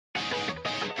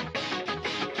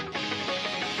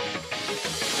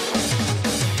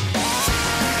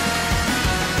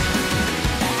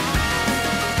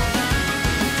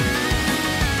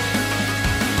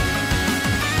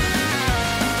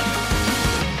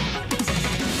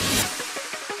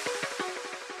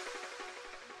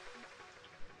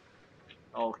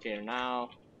Okay,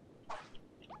 now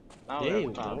There you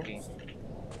we're go. talking.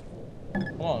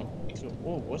 Come on.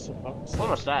 Oh, what's the fuck? What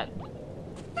was that?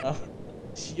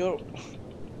 It's your.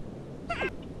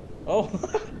 Oh.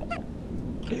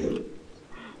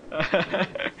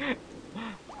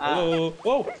 Hello.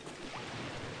 Whoa.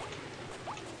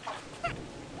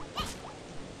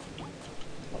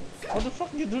 How the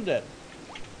fuck you do that?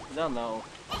 Don't know.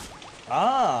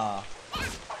 Ah.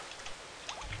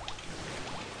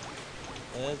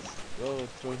 Let's go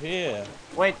through here.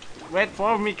 Wait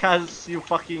for me, cause you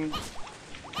fucking.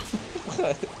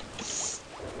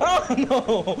 Oh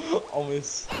no!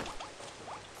 Almost.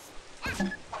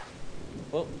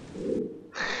 Oh.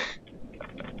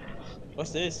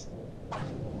 What's this?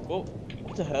 Oh,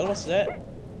 what the hell was that?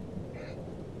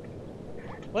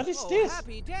 What is this?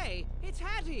 Happy day! It's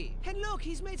Hattie! And look,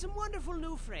 he's made some wonderful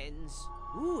new friends.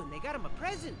 Ooh, and they got him a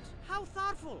present. How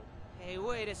thoughtful. Hey,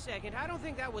 wait a second. I don't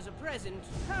think that was a present.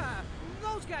 Ha!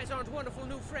 Those guys aren't wonderful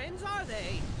new friends, are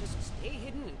they? Just stay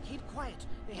hidden and keep quiet.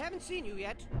 They haven't seen you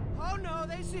yet. Oh no,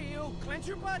 they see you. Clench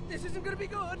your butt. This isn't gonna be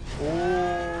good.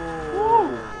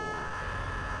 Oh.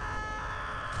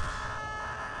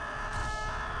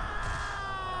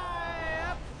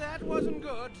 Yep, that wasn't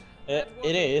good. It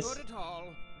That is. wasn't good at all.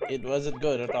 It wasn't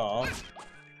good at all.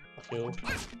 Okay.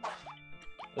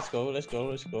 Let's go, let's go,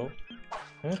 let's go.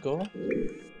 Let's go.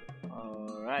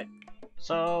 Alright.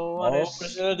 So what is?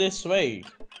 Prisoner this way.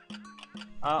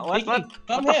 What? Mickey, What?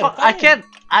 come What the here, fuck? come I here. can't.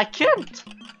 I can't.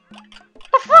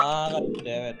 Ah, god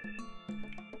damn it.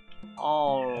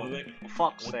 Oh,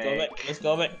 fuck's Let's go sake. back, let's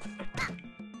go back.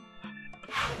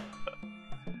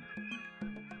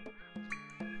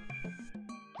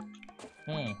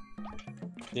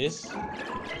 This.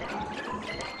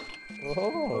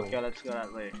 Oh. Okay, let's go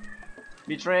that way.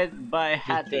 Betrayed by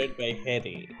Hattie. Betrayed by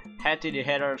Hattie. Hattie the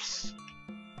haters.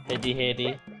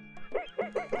 Hattie.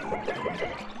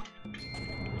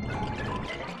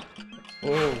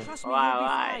 Oh. Trust me, Wow, you'll be wow.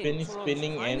 fine. Finish Throw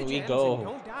spinning some and fine we gems go. and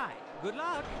don't die. Good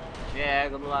luck. Yeah,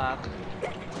 good luck.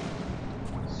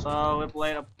 So we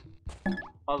played a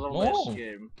puzzle based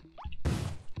game.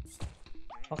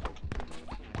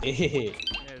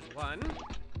 There's one.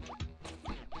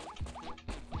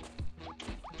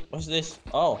 What's this?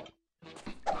 Oh.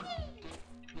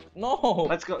 No.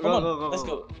 Let's go. Come on. Go. Let's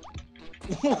go.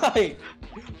 Why?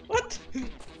 What?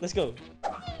 Let's go.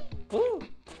 Woo.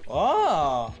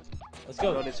 Ah. Let's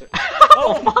Go go. this way.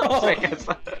 Oh, fuck's sake.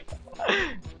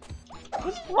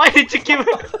 Why did you keep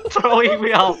throwing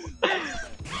me off?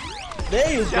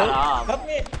 There you Shut go. up. Help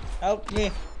me. Help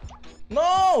me.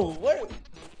 No. Wait.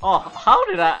 Oh, how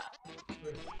did I?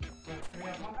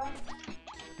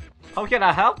 How can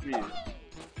I help you?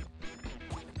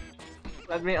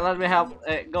 Let me help.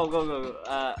 Go.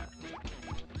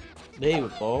 There you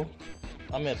go.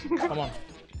 Ahmed, come on.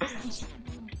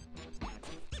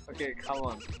 Okay, come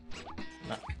on.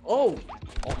 Oh,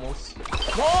 almost.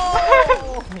 No.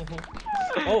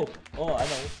 Oh, I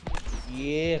know.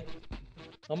 Yeah.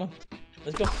 Come on.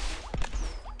 Let's go.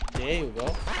 There you go.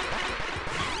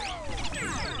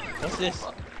 What's this?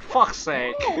 Fuck's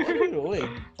sake. Oh, what are you doing?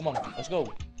 Come on, let's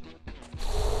go.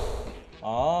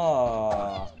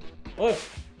 Ah. Oh.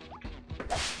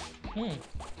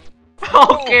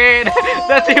 Okay,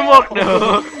 that didn't work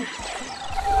though.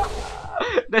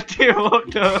 That didn't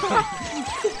work though.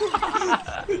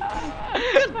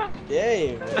 There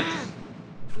you go.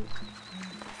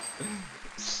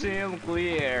 Sim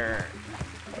clear.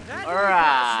 That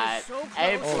Alright, so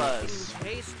A close. plus. You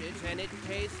taste it and it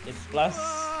tastes It's plus.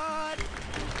 good.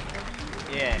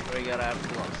 Yeah, we got A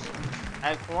plus.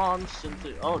 F1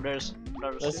 into. Oh, there's.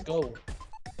 Let's go.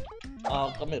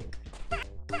 Come here.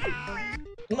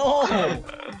 No.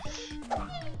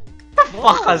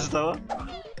 Fuck us though.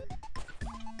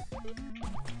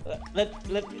 Let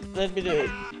me do it.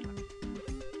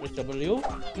 With W?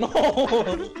 No.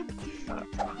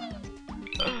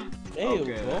 There you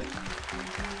Okay. go.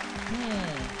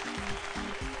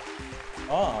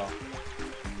 Oh.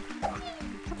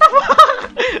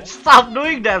 Stop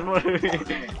doing that for me.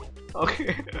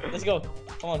 Okay. Let's go.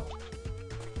 Come on.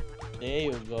 There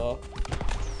you go.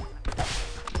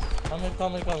 Come here.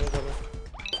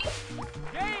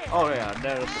 Oh yeah,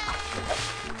 there's.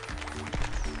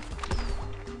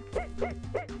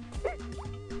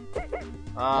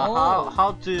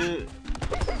 How to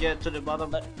get to the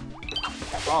bottom?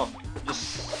 Oh,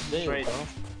 just There you straight.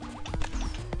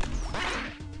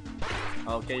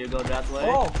 go. Okay, you go that way.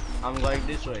 Oh. I'm going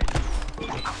this way.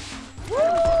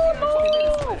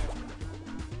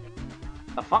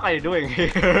 The fuck are you doing here?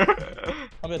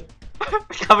 Come here.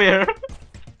 Come here.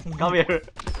 Come here.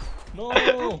 No.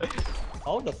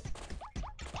 How the?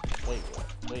 Wait.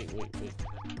 Wait.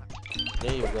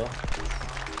 There you go.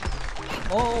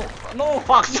 Oh no!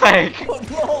 Fuck's sake!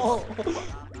 Oh,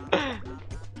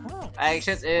 no!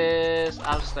 Exit is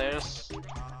upstairs,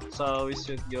 so we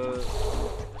should go.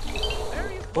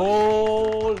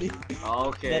 Holy!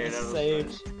 Okay, That's that was safe.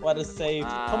 nice. What a save!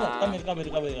 Come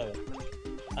here.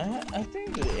 I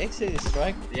think the exit is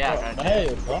right. Yeah, Oh, right there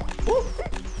you go. Woo.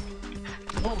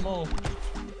 No.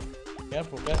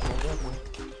 Careful.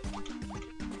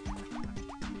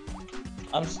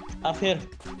 I'm up here.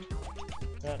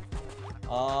 Yeah.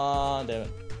 Ah, damn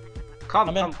it.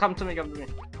 Come Come to me.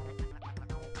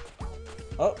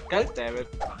 Oh, God damn it.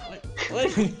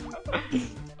 wait.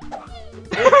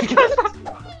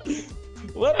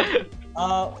 What?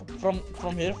 From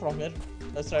here.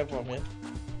 Let's try from here.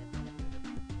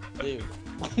 There you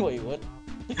go. Wait, what?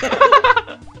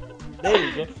 There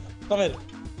you go. Come here.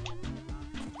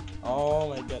 Oh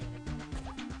my god.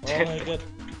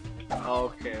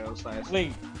 Okay, that was nice.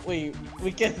 Wait,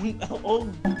 we can. Oh.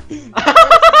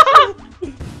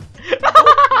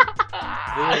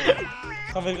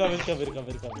 Come here.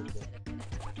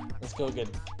 Let's go again.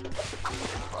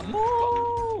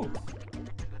 No.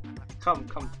 Come.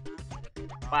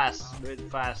 Fast, do it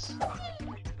fast.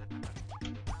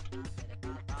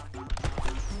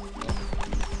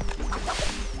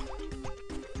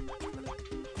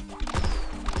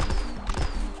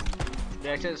 The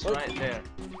exit is right there.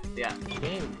 Yeah.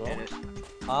 There you go. It is.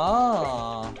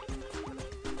 Ah.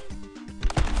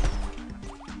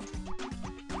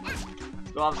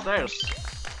 Go upstairs.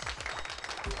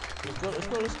 Let's go.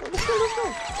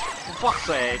 For fuck's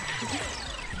sake.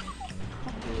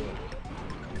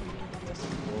 Let's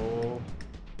go.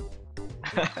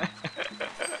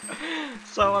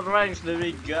 So what ranks do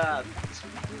we got?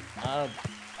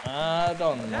 I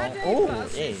don't know. That Oh,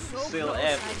 bus hey. is so Still close,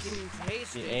 F. I can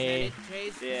taste it, A. and it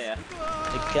tastes Yeah.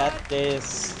 We got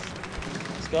this.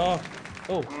 Let's go.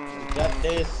 Oh, we got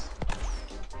this.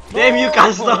 Damn, you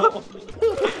can't stop. No!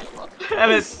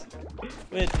 Damn it.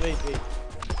 Wait.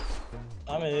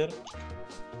 I'm here.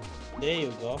 There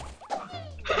you go.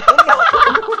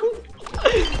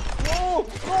 Oh,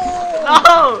 no!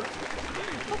 No!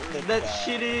 That That guy.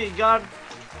 shitty guard.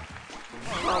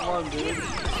 Come on, dude.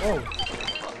 Oh.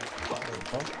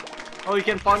 Oh, you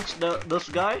can punch those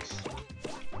guys?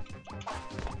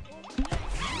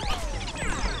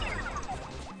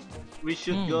 We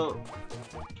should go.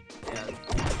 Yeah.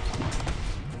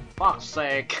 Fuck's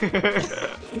sake.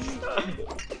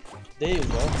 There you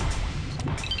go.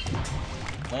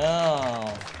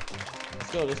 Now.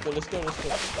 Let's go.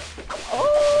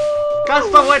 Oh!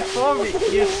 Custom wait for me,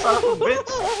 you son of a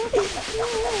bitch.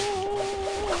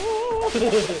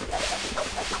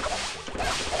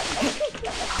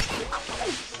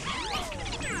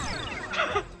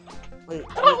 Wait.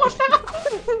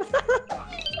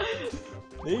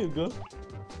 There you go.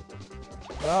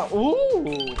 Ooh,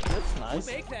 that's nice.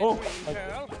 Make that Oh, green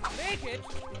girl. Make it.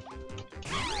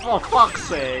 For fuck's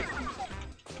sake.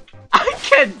 I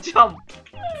can't jump.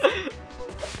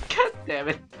 God damn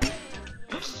it.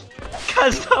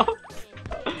 Custom.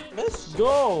 let's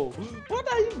go.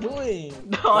 What are you doing?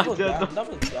 No, I don't know.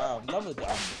 Double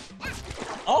jump.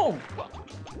 Oh,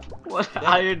 What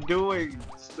are you doing,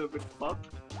 stupid fuck?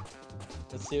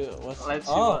 let's see what's. Let's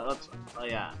see oh, what's. Oh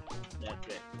yeah, that's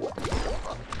it.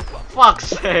 Fuck's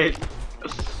sake!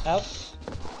 help.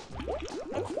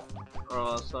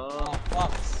 Also, Oh,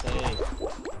 fuck's sake.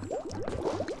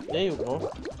 There you go.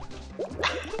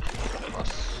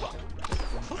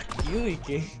 Fuck you,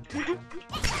 Yuuki.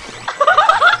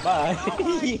 Bye.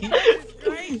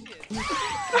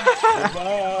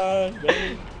 Bye,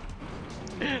 baby.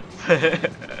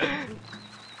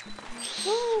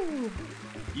 Woo.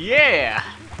 yeah.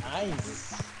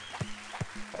 Nice.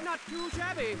 Not too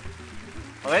shabby.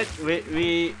 Wait,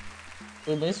 we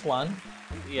missed one.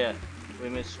 yeah, we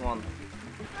missed one.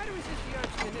 How do we resist the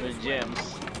urge to The notice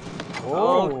gems.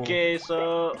 Oh. Okay,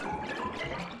 so.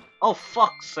 Oh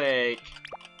fuck's sake!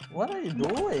 What are you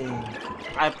doing?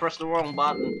 I pressed the wrong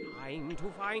button. Time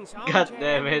to find some God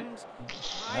damn it. gems.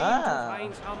 Ah. Time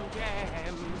to find some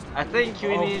gems. I think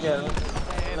we need.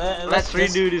 Okay. Let's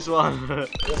just- redo this one.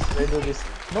 Let's redo this.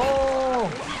 No!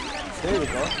 There we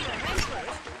go.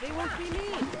 They won't be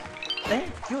mean.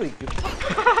 Thank you, Yuuki.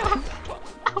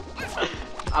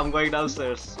 I'm going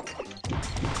downstairs.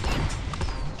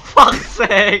 Fuck's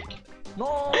sake!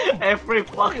 No! Every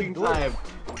fucking doing? time.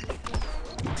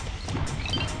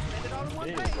 Spend it all in There one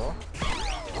you place. go.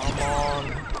 Come on.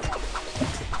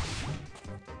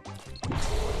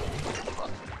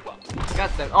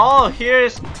 God damn. Oh, here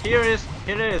it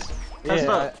is. Let's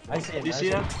Yeah, look. I see it. You see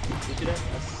that? You see that?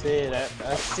 I see that.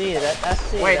 I see that. I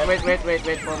see Wait, that.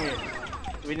 wait for me.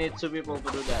 We need 2 people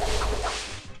to do that.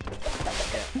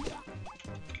 Yeah.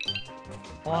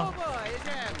 Come Oh on. boy, it's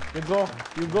him. You go.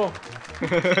 You go.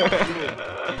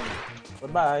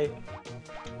 Bye-bye.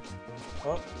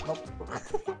 Oh, nope.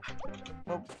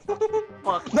 Nope.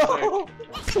 Fuck. No!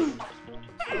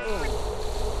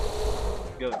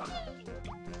 Good.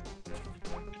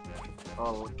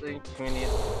 Oh, I think we need.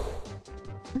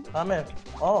 I'm in.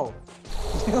 Oh.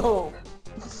 Yo.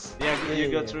 Yeah, you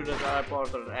go Yeah. through the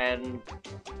teleporter and.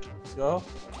 Let's go.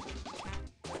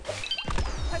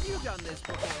 Have you done this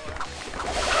before?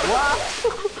 What?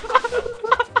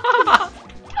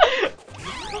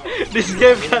 This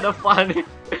game kinda funny.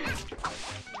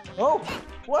 Oh,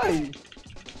 why?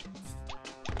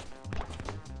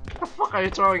 What the fuck are you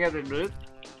throwing at it, dude?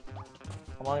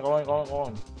 Come on, go on, go on, go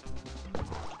on.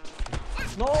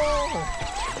 No!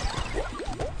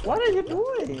 What are you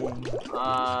doing?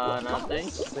 Nothing.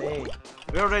 Say.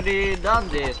 We already done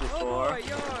this Oh before. boy,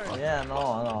 yours. Yeah,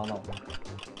 no.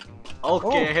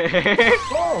 Okay.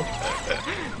 Oh!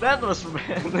 That was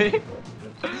manly.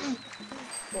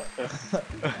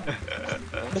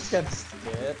 This guy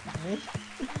scared me.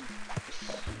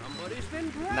 Somebody's been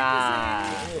practicing. Nah.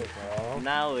 There you go.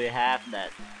 Now we have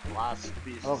that last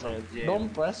piece Okay, of gem. don't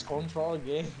press control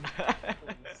again.